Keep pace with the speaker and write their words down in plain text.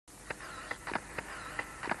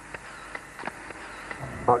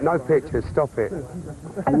Oh, no pictures, stop it.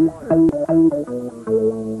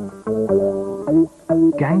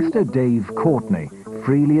 Gangster Dave Courtney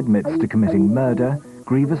freely admits to committing murder,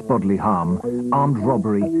 grievous bodily harm, armed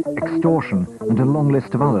robbery, extortion, and a long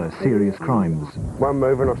list of other serious crimes. One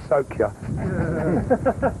move and I'll soak you.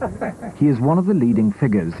 He is one of the leading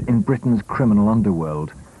figures in Britain's criminal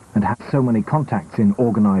underworld and has so many contacts in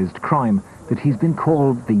organised crime that he's been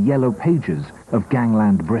called the Yellow Pages of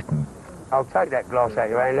gangland Britain. I'll take that glass out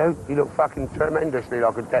of your hand, Lou. You look fucking tremendously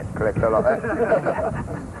like a debt collector like that.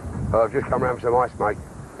 Oh, I've just come round for some ice, mate.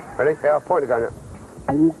 Ready? Yeah, I'll point the gun at.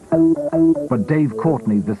 But Dave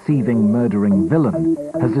Courtney, the thieving, murdering villain,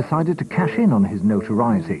 has decided to cash in on his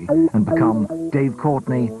notoriety and become Dave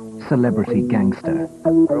Courtney, celebrity gangster.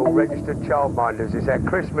 We're all registered childminders. It's that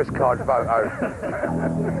Christmas card photo.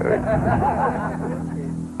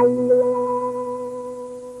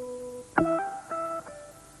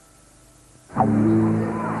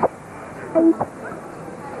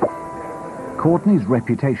 Courtney's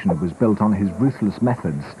reputation was built on his ruthless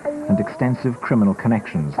methods and extensive criminal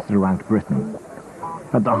connections throughout Britain.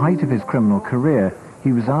 At the height of his criminal career,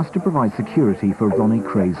 he was asked to provide security for Ronnie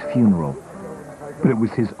Cray's funeral. But it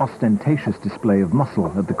was his ostentatious display of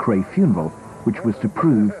muscle at the Cray funeral which was to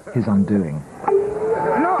prove his undoing.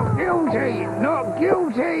 Not guilty! Not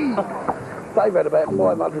guilty! They've had about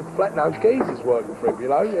 500 flat-nosed geezers working for him, you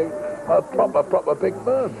know, a proper big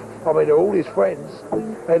firm. I mean, they're all his friends,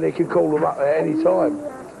 and he can call them up at any time.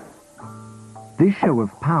 This show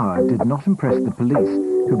of power did not impress the police,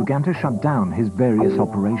 who began to shut down his various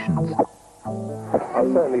operations.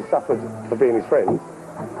 I've certainly suffered for being his friend,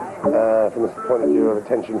 from the point of view of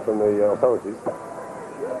attention from the authorities.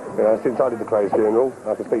 You know, since I did the Cray's funeral,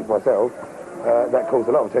 I can speak for myself, that caused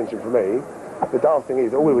a lot of attention for me. The daft thing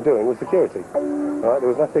is, all we were doing was security. Right? There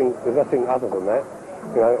was nothing other than that.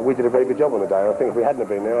 You know, we did a very good job on the day. I think if we hadn't have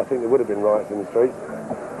been there, I think there would have been riots in the streets.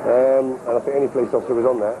 And I think any police officer who was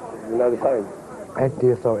on that would know the same. Had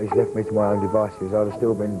the authorities left me to my own devices, I'd have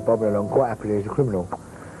still been bobbing along quite happily as a criminal.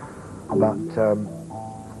 But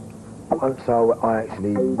once I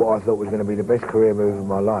actually, what I thought was going to be the best career move of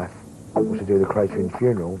my life was to do the Cratering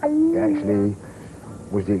funeral, it actually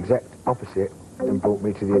was the exact opposite and brought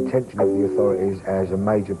me to the attention of the authorities as a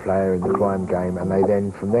major player in the crime game, and they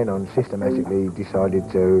then, from then on, systematically decided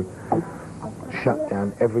to shut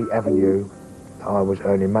down every avenue I was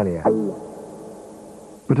earning money at.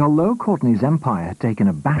 But although Courtney's empire had taken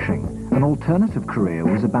a bashing, an alternative career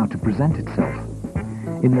was about to present itself.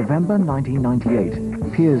 In November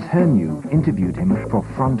 1998, Piers Hernew interviewed him for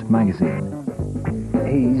Front magazine.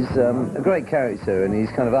 He's a great character, and he's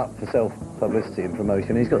kind of up for self-publicity and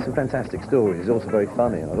promotion. He's got some fantastic stories. He's also very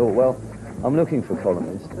funny. And I thought, well, I'm looking for a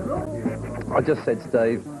columnist. I just said to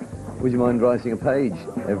Dave, would you mind writing a page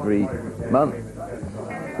every month?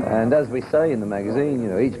 And as we say in the magazine, you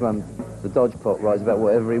know, each month the Dodgepot writes about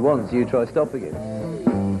whatever he wants. You try stopping it.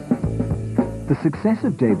 The success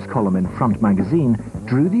of Dave's column in Front magazine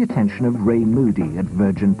drew the attention of Ray Moody at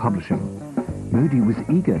Virgin Publishing. Moody was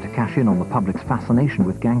eager to cash in on the public's fascination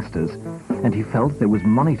with gangsters, and he felt there was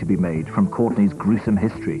money to be made from Courtney's gruesome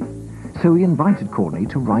history. So he invited Courtney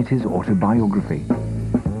to write his autobiography.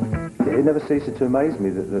 It never ceases to amaze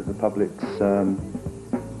me that the public's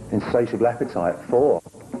insatiable appetite for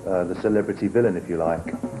the celebrity villain, if you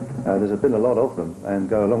like. There's been a lot of them, and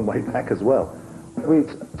go a long way back as well. We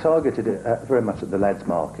targeted it very much at the lads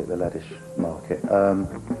market, the laddish market.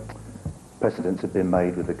 Precedents have been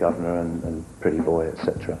made with the governor and Pretty Boy,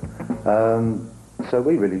 etc. So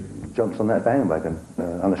we really jumped on that bandwagon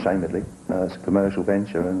unashamedly. It's a commercial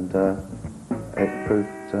venture, and it proved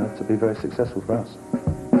to be very successful for us.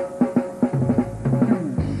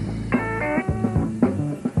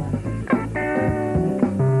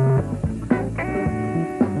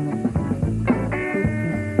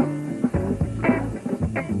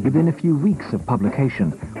 Within a few weeks of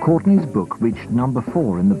publication, Courtney's book reached number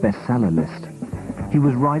 4 in the bestseller list. He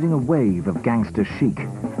was riding a wave of gangster chic,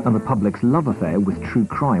 and the public's love affair with true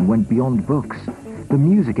crime went beyond books. The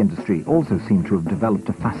music industry also seemed to have developed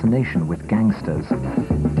a fascination with gangsters.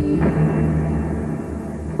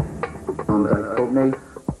 I'm Dave Courtney.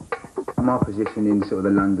 My position in sort of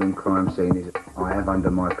the London crime scene is I have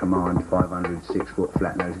under my command 500 6-foot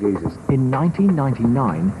flat-nosed geezers. In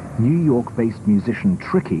 1999, New York-based musician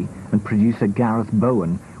Tricky and producer Gareth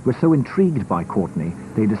Bowen were so intrigued by Courtney,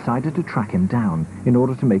 they decided to track him down in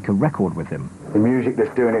order to make a record with him. The music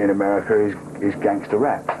that's doing it in America is gangster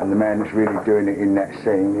rap, and the man that's really doing it in that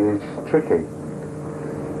scene is Tricky.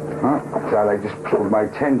 Right? So they just sort of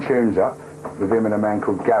made 10 tunes up with him and a man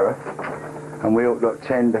called Gareth, and we all got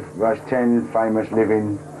 10 famous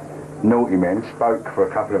living naughty men spoke for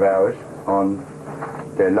a couple of hours on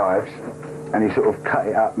their lives, and he sort of cut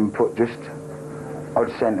it up and put just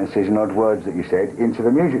odd sentences and odd words that you said into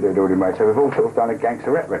the music that he'd already made. So we've all sort of done a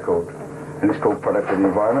gangster rap record, and it's called Product of the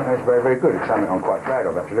Environment, and it's very, very good. It's something I'm quite proud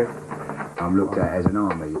of, actually. I'm looked at as an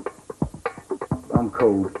army. I'm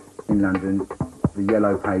called, in London, the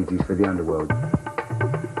Yellow Pages for the Underworld.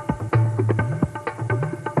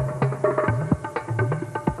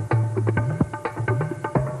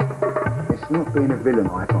 It's not being a villain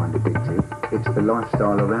I find addictive, it's the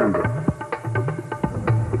lifestyle around it.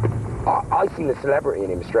 I seen the celebrity in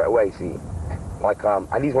him straight away, see. Like,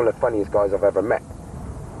 and he's one of the funniest guys I've ever met.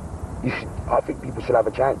 I think people should have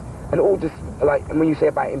a chance. And all just, like, when you say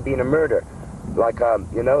about him being a murderer, like,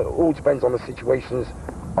 you know, it all depends on the situations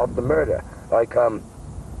of the murder. Like,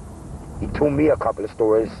 he told me a couple of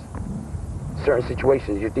stories, certain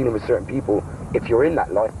situations, you're dealing with certain people, if you're in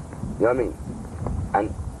that life, you know what I mean?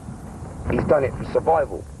 And he's done it for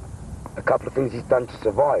survival. A couple of things he's done to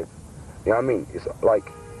survive, you know what I mean? It's like,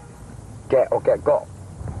 get or get got.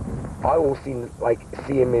 I always see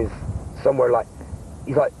him as somewhere like,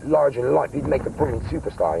 he's like larger than life. He'd make a brilliant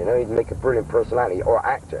superstar, you know? He'd make a brilliant personality or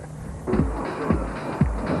actor.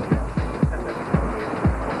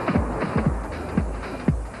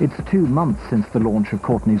 It's 2 months since the launch of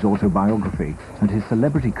Courtney's autobiography, and his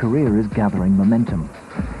celebrity career is gathering momentum.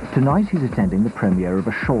 Tonight he's attending the premiere of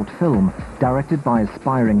a short film directed by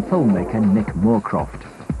aspiring filmmaker Nick Moorcroft,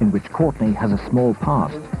 in which Courtney has a small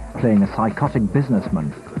part, playing a psychotic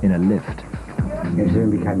businessman in a lift. It soon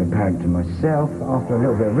became apparent to myself, after a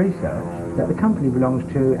little bit of research, that the company belongs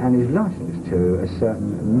to and is licensed to a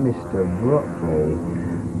certain Mr. Broccoli,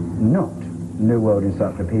 not New World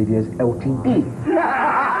Encyclopedia's LTD.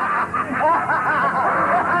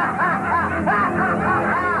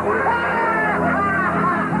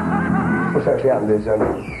 What's actually happened is I've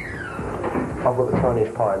got the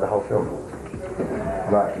tiniest part in the whole film.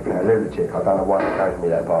 I'm actually a lunatic. I don't know why they gave me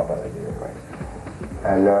that part, but they did anyway.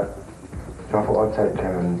 And so I thought I'd take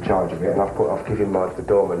charge of it, and I've given the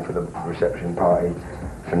doorman for the reception party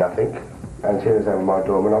for nothing. And seeing as I'm my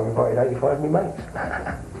doorman, I've invited 85 of my mates.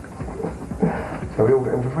 So we all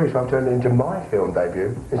get them for free, so I've turned it into my film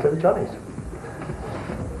debut instead of Johnny's.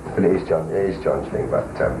 But it is John's thing, but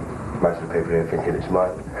most of the people here are thinking it's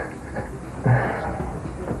mine.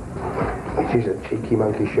 It is a cheeky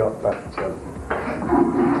monkey shot, but I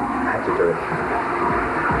had to do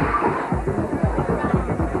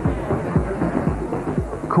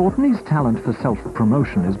it. Courtney's talent for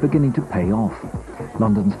self-promotion is beginning to pay off.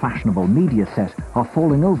 London's fashionable media set are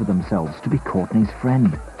falling over themselves to be Courtney's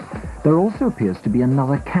friend. There also appears to be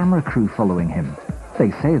another camera crew following him.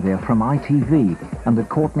 They say they're from ITV, and that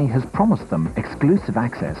Courtney has promised them exclusive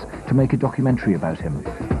access to make a documentary about him.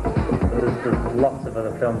 There's lots of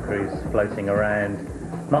other film crews floating around,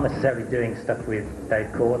 not necessarily doing stuff with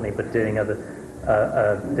Dave Courtney, but doing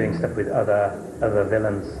stuff with other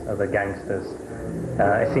villains, other gangsters.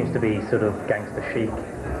 It seems to be sort of gangster chic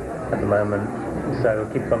at the moment, so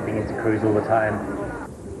keep bumping into crews all the time.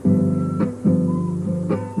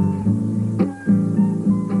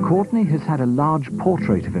 Courtney has had a large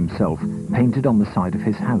portrait of himself painted on the side of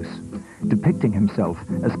his house, depicting himself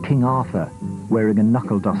as King Arthur, wearing a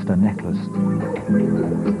knuckle-duster necklace.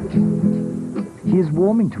 He is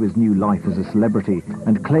warming to his new life as a celebrity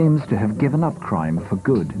and claims to have given up crime for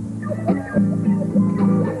good.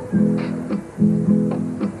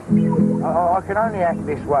 I can only act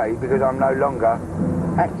this way because I'm no longer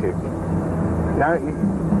active. You know,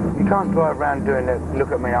 you can't drive around doing that,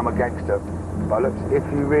 look at me, I'm a gangster. But look, if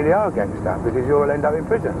you really are a gangster, because you'll end up in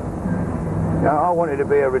prison. You know, I wanted to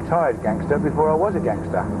be a retired gangster before I was a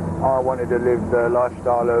gangster. I wanted to live the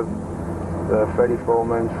lifestyle of the Freddie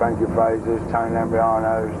Foremans, Frankie Frasers, Tony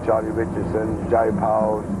Lambrianos, Charlie Richardsons, Jay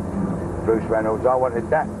Powells, Bruce Reynolds. I wanted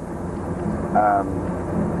that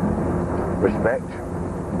respect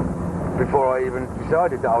before I even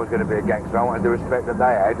decided that I was going to be a gangster. I wanted the respect that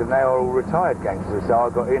they had, and they are all retired gangsters, so I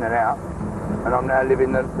got in and out, and I'm now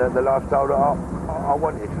living the lifestyle that I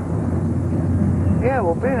wanted. Yeah,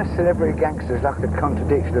 well, being a celebrity gangster is like a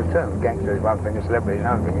contradiction of terms. Gangster is one thing, a celebrity is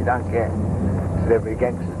another thing. You don't get celebrity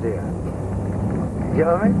gangsters, do you? You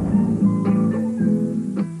know what I mean?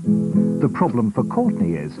 The problem for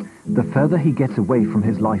Courtney is, the further he gets away from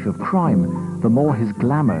his life of crime, the more his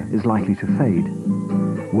glamour is likely to fade.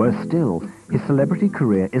 Worse still, his celebrity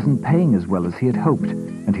career isn't paying as well as he had hoped,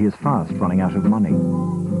 and he is fast running out of money.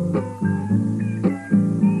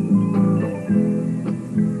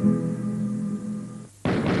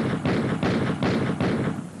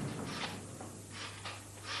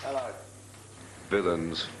 Villain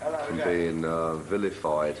villains from being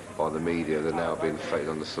vilified by the media, they're now being feted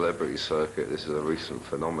on the celebrity circuit. This is a recent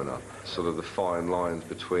phenomenon. Sort of the fine lines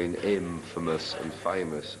between infamous and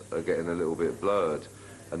famous are getting a little bit blurred,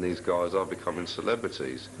 and these guys are becoming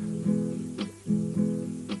celebrities.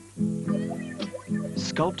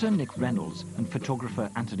 Sculptor Nick Reynolds and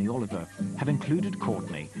photographer Anthony Oliver have included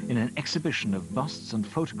Courtney in an exhibition of busts and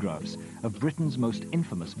photographs of Britain's most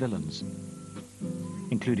infamous villains,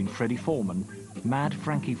 including Freddie Foreman, Mad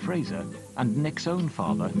Frankie Fraser, and Nick's own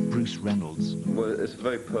father, Bruce Reynolds. Well, it's a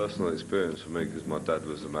very personal experience for me because my dad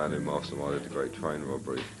was the man who masterminded the Great Train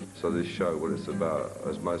Robbery. So this show, what it's about,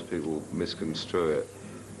 as most people misconstrue it,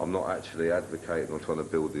 I'm not actually advocating or trying to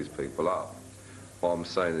build these people up. What I'm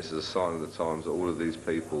saying, this is a sign of the times that all of these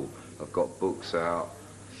people have got books out,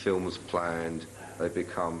 films planned, they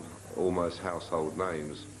become almost household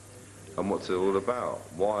names. And what's it all about?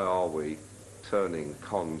 Why are we turning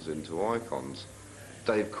cons into icons?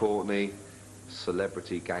 Dave Courtney,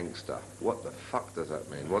 celebrity gangster. What the fuck does that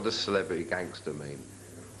mean? What does celebrity gangster mean?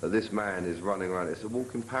 That this man is running around, it's a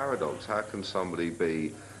walking paradox. How can somebody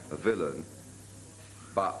be a villain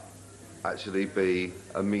but actually be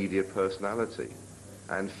a media personality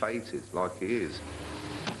and fated like he is?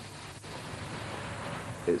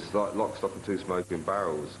 It's like Lock, Stock and Two Smoking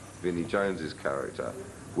Barrels, Vinnie Jones's character.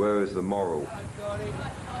 Where is the moral?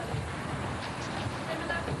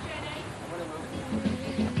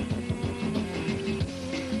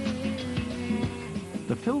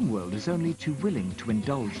 The film world is only too willing to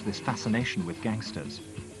indulge this fascination with gangsters.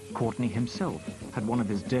 Courtney himself had one of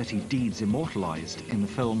his dirty deeds immortalised in the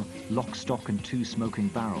film Lock, Stock and Two Smoking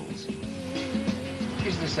Barrels.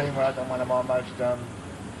 This is the scene where I've done one of my most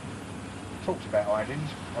talked about hidings.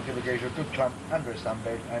 I'll give a geezer a good clump under a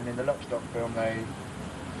sunbed, and in the Lock, Stock film they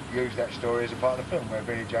used that story as a part of the film where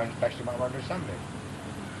Vinnie Jones bashed him up under a sunbed.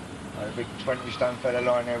 A big 20-stone fella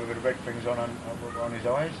lying there with the red things on his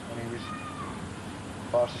eyes, and he was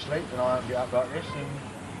fast asleep, and I opened it up like this and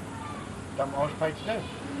done what I was paid to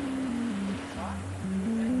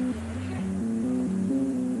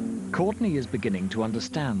do. Courtney is beginning to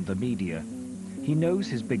understand the media. He knows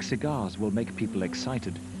his big cigars will make people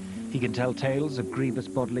excited. He can tell tales of grievous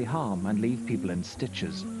bodily harm and leave people in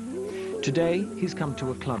stitches. Today, he's come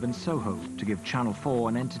to a club in Soho to give Channel 4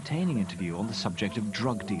 an entertaining interview on the subject of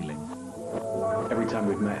drug dealing. Every time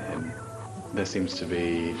we've met him, there seems to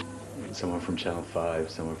be someone from Channel 5,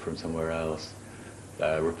 someone from somewhere else,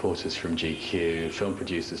 reporters from GQ, film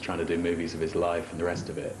producers trying to do movies of his life and the rest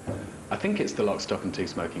of it. I think it's the Lock, Stock and Two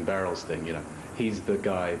Smoking Barrels thing, you know. He's the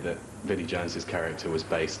guy that Vinnie Jones's character was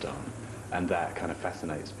based on, and that kind of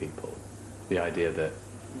fascinates people. The idea that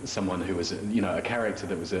someone who was, you know, a character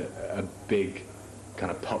that was a big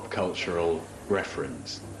kind of pop cultural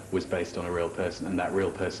reference was based on a real person, and that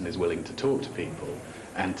real person is willing to talk to people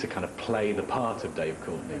and to kind of play the part of Dave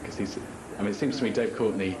Courtney, because he's, I mean, it seems to me Dave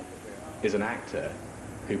Courtney is an actor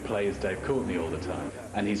who plays Dave Courtney all the time,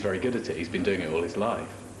 and he's very good at it. He's been doing it all his life,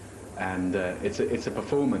 and it's a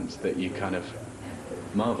performance that you kind of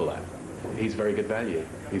marvel at. He's very good value.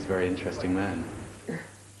 He's a very interesting man.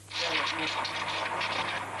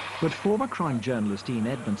 But former crime journalist Ian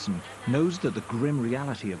Edmondson knows that the grim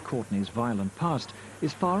reality of Courtney's violent past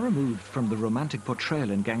is far removed from the romantic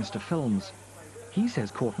portrayal in gangster films. He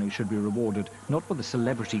says Courtney should be rewarded not with a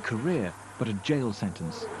celebrity career, but a jail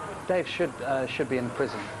sentence. Dave should be in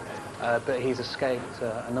prison, but he's escaped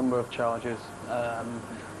a number of charges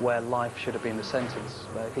where life should have been the sentence.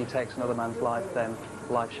 But if he takes another man's life, then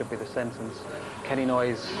life should be the sentence. Kenny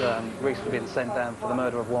Noyes recently been sent down for the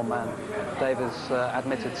murder of one man. Dave has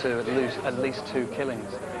admitted to at least 2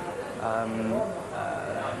 killings.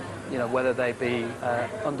 You know, whether they be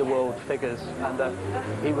underworld figures, and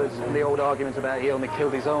he was the old argument about he only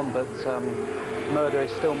killed his own, but murder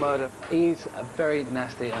is still murder. He's a very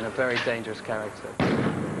nasty and a very dangerous character.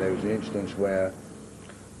 There was an instance where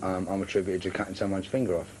I'm attributed to cutting someone's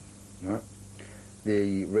finger off, right?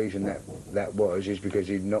 The reason that was is because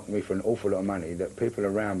he knocked me for an awful lot of money that people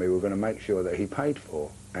around me were going to make sure that he paid for,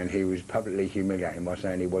 and he was publicly humiliating by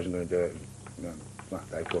saying he wasn't going to do it, you know, fuck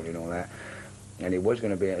Dave Courtney and all that, and he was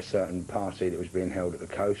going to be at a certain party that was being held at the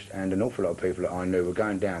coast, and an awful lot of people that I knew were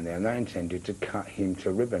going down there, and they intended to cut him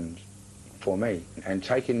to ribbons for me. And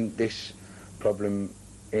taking this problem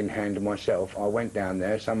in hand myself, I went down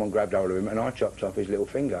there, someone grabbed hold of him, and I chopped off his little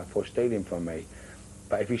finger for stealing from me.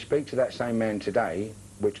 But if you speak to that same man today,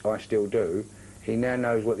 which I still do, he now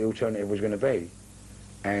knows what the alternative was going to be.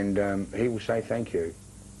 And he will say thank you.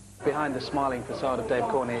 Behind the smiling facade of Dave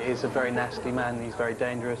Courtney is a very nasty man. He's very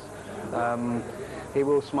dangerous. he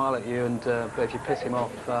will smile at you, and but if you piss him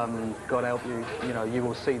off, God help you, you know, you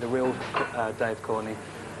will see the real Dave Courtney,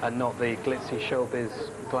 and not the glitzy showbiz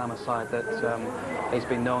glamour side that he's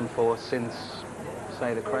been known for since,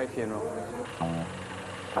 say, the Cray funeral.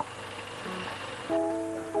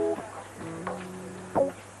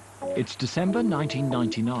 It's December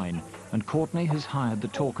 1999, and Courtney has hired the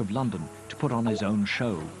Talk of London to put on his own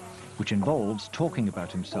show, which involves talking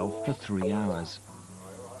about himself for 3 hours.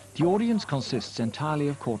 The audience consists entirely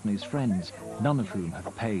of Courtney's friends, none of whom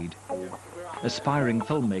have paid. Aspiring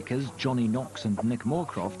filmmakers Johnny Knox and Nick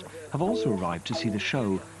Moorcroft have also arrived to see the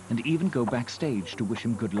show and even go backstage to wish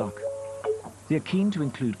him good luck. They are keen to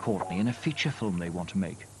include Courtney in a feature film they want to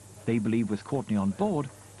make. They believe with Courtney on board,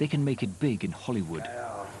 they can make it big in Hollywood.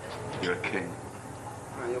 You're a king.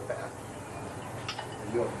 No, you're better.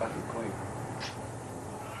 You're a fucking queen.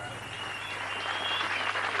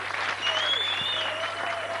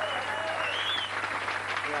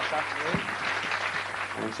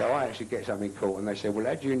 And so I actually get something caught, and they said, well,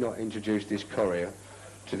 had you not introduced this courier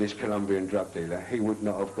to this Colombian drug dealer, he would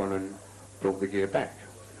not have gone and brought the gear back,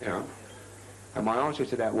 you know? And my answer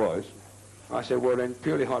to that was, I said, well, then,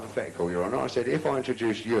 purely hypothetical, Your Honour, I said, if I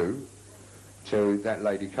introduce you to that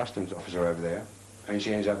lady customs officer over there, and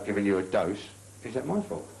she ends up giving you a dose, is that my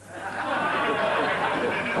fault?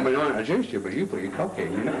 I mean, I introduced you, but you put your cock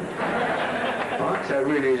in, you know? Right, so it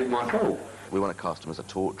really isn't my fault. We want to cast him as a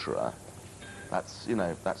torturer. That's, you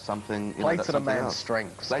know, that's something... You Play know, that's to the something man's else.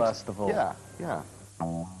 strengths, Play first of all. Yeah, yeah.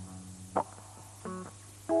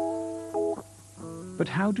 But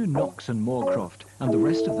how do Knox and Moorcroft and the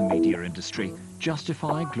rest of the media industry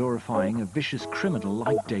justify glorifying a vicious criminal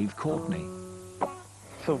like Dave Courtney? I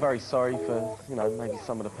feel very sorry for, you know, maybe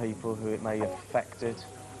some of the people who it may have affected,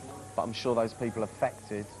 but I'm sure those people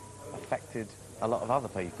affected a lot of other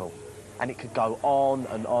people. And it could go on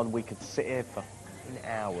and on. We could sit here for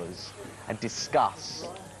hours and discuss,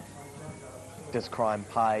 does crime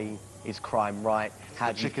pay? Is crime right?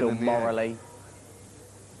 How do you feel morally?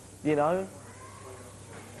 You know?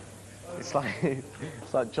 It's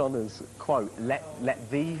like John's quote,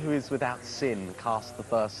 let thee who is without sin cast the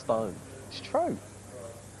first stone. It's true.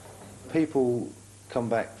 People come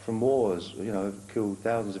back from wars, you know, killed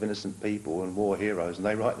thousands of innocent people and war heroes, and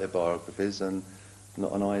they write their biographies and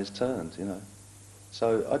not an eye is turned, you know.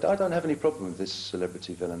 So I don't have any problem with this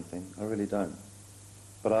celebrity villain thing, I really don't.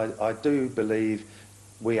 But I do believe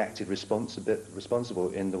we acted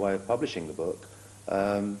responsible in the way of publishing the book.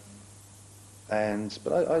 But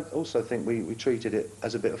I also think we treated it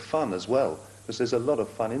as a bit of fun as well, because there's a lot of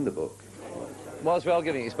fun in the book. Whilst we are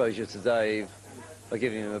giving exposure to Dave by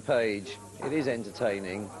giving him a page, it is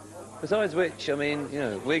entertaining. Besides which, I mean, you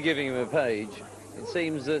know, we're giving him a page. It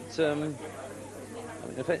seems that, I mean,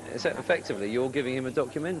 effectively, you're giving him a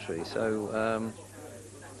documentary, so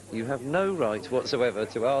you have no right whatsoever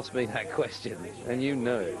to ask me that question, and you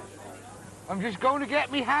know it. I'm just going to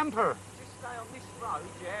get me hamper.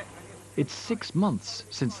 It's 6 months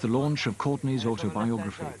since the launch of Courtney's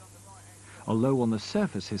autobiography. Although on the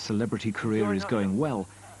surface his celebrity career is going well,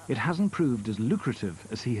 it hasn't proved as lucrative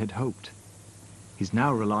as he had hoped. He's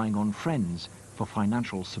now relying on friends for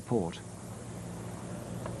financial support.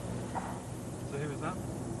 So who was that?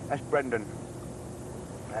 That's Brendan.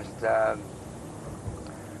 That's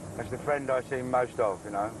the friend I see most of,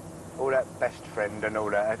 you know. All that best friend and all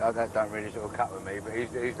that, that don't really sort of cut with me, but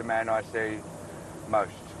he's the man I see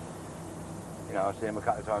most. You know, I see him a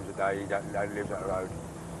couple of times a day. He only lives up the road.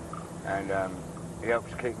 And he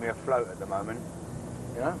helps keep me afloat at the moment.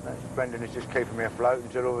 You know, Brendan is just keeping me afloat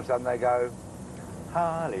until all of a sudden they go,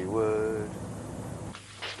 Hollywood.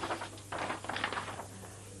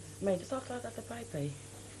 Mate, just after I had the baby.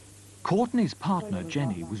 Courtney's partner,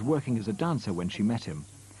 Jenny, was working as a dancer when she met him.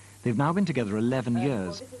 They've now been together 11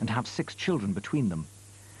 years and have 6 children between them.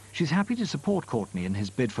 She's happy to support Courtney in his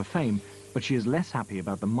bid for fame, but she is less happy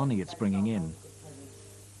about the money it's bringing in.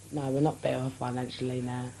 No, we're not better off financially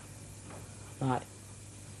now. Like,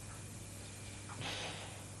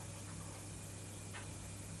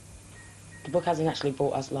 the book hasn't actually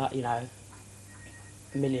brought us, like, you know,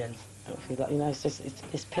 millions. Like, you know, it's just,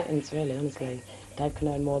 it's pittance, really, honestly. Dave can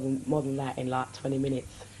earn more than that in, like, 20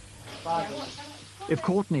 minutes. If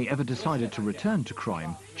Courtney ever decided to return to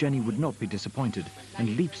crime, Jenny would not be disappointed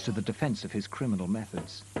and leaps to the defence of his criminal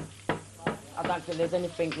methods. I don't think there's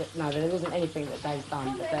anything that, no, there isn't anything that Dave's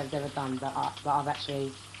done, that Dave's ever done that I've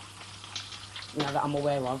actually, you know, that I'm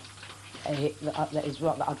aware of. That is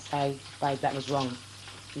right, that I'd say, Dave, that was wrong.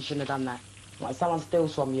 You shouldn't have done that. Like, if someone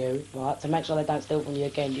steals from you, right, to make sure they don't steal from you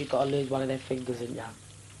again, you've got to lose one of their fingers, in you.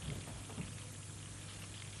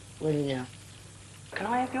 Wouldn't you? Can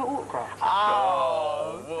I have your autograph?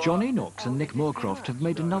 Oh! Johnny Knox and Nick Moorcroft have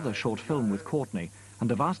made another short film with Courtney and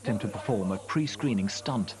have asked him to perform a pre-screening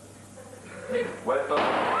stunt.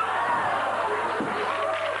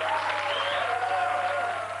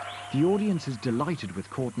 The audience is delighted with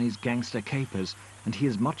Courtney's gangster capers, and he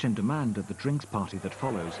is much in demand at the drinks party that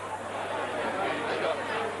follows.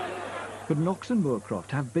 But Knox and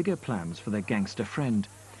Moorcroft have bigger plans for their gangster friend.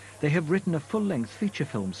 They have written a full-length feature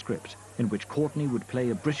film script in which Courtney would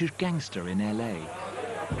play a British gangster in LA.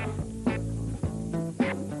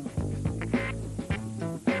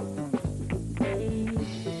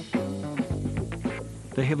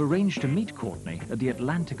 They have arranged to meet Courtney at the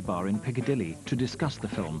Atlantic Bar in Piccadilly to discuss the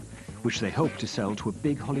film, which they hope to sell to a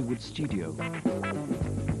big Hollywood studio.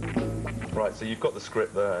 Right, so you've got the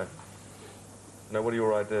script there. Now, what are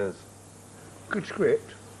your ideas? Good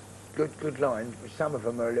script, good lines, but some of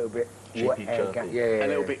them are a little bit... Cheapy, chirpy. Yeah. A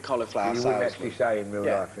little bit cauliflower You wouldn't salesman. actually say in real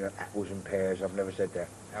Yeah. life, you know, apples and pears, I've never said that.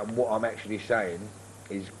 And what I'm actually saying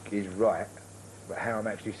is right, but how I'm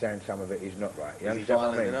actually saying some of it is not right. You Is he understand what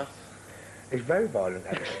I violent mean? enough? It's very violent,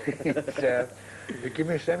 actually. You give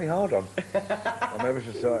me a semi-hard-on. I'm ever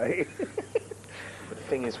so sorry. But the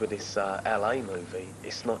thing is with this LA movie,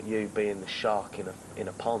 it's not you being the shark in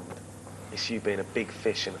a pond. It's you being a big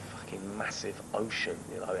fish in a fucking massive ocean,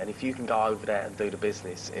 you know. And if you can go over there and do the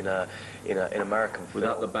business in an American film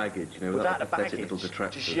Without the baggage, you know, without the pathetic little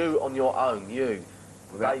detractors. just you on your own, you.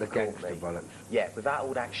 Without Dave the gangster Courtney. bollocks. Yeah, without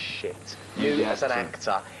all that shit. You You the as an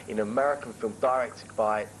actor. actor in an American film directed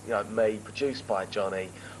by, you know, me, produced by Johnny,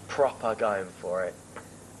 proper going for it.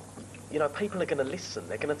 You know, people are going to listen.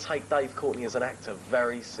 They're going to take Dave Courtney as an actor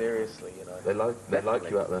very seriously, you know. They like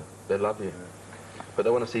you out there. They love you. But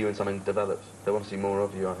they want to see you in something developed. They want to see more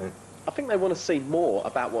of you, I think. I think they want to see more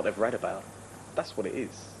about what they've read about. That's what it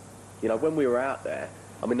is. You know, when we were out there,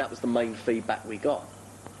 I mean, that was the main feedback we got.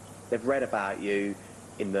 They've read about you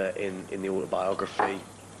in the autobiography.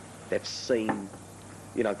 They've seen,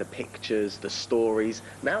 you know, the pictures, the stories.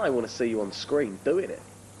 Now they want to see you on screen doing it.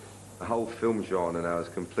 The whole film genre now has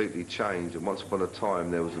completely changed, and once upon a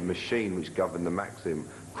time there was a machine which governed the maxim,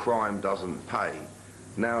 crime doesn't pay.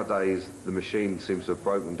 Nowadays the machine seems to have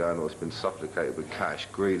broken down, or it's been suffocated with cash.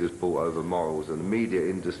 Greed has brought over morals, and the media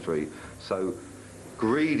industry so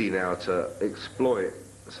greedy now to exploit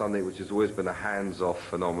something which has always been a hands-off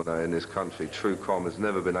phenomenon in this country. True crime has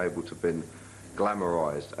never been able to be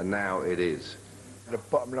glamorised, and now it is. The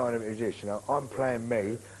bottom line of it is this, you know, I'm playing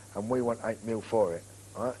me, and we want 8 mil for it,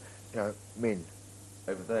 right? You know, Min.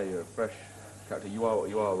 Over there, you're a fresh character. You are what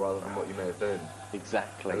you are, rather than what you may have been.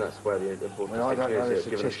 Exactly. And that's where the important I don't thing know the is.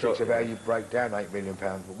 Give it a statistics shot. of how you break down £8 million,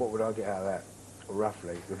 but what would I get out of that?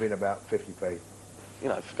 Roughly, within about 50p. You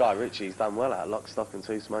know, for Guy Ritchie's done well out of Lock, Stock and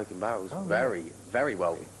Two Smoking Barrels. Oh, very, very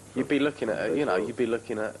well. You'd be looking at, you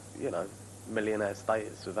know, millionaire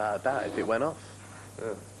status without a doubt if it went off.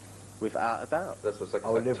 Yeah. Without a doubt. That's what's like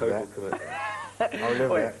I'll live with total that. commitment. I'll live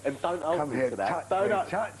Wait, with that. and don't hold Come me here, to that. touch Don't me, hold-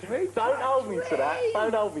 touch me. Don't hold me to that.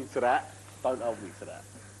 Don't hold me to that. Don't hold me to that.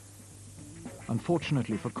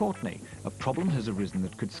 Unfortunately for Courtney, a problem has arisen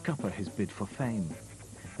that could scupper his bid for fame.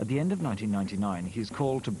 At the end of 1999, he is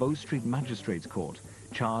called to Bow Street Magistrates Court,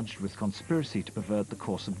 charged with conspiracy to pervert the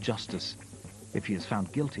course of justice. If he is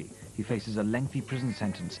found guilty, he faces a lengthy prison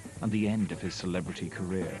sentence and the end of his celebrity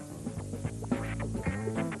career.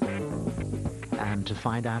 And to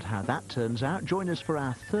find out how that turns out, join us for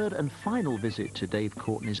our third and final visit to Dave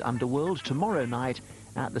Courtney's Underworld tomorrow night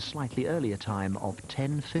at the slightly earlier time of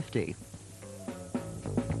 10:50.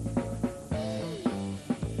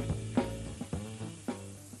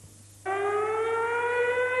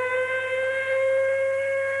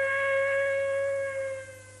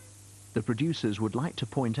 The producers would like to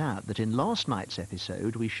point out that in last night's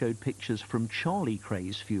episode we showed pictures from Charlie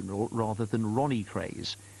Cray's funeral rather than Ronnie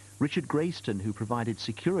Cray's. Richard Grayston, who provided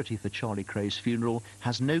security for Charlie Cray's funeral,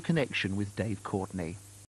 has no connection with Dave Courtney.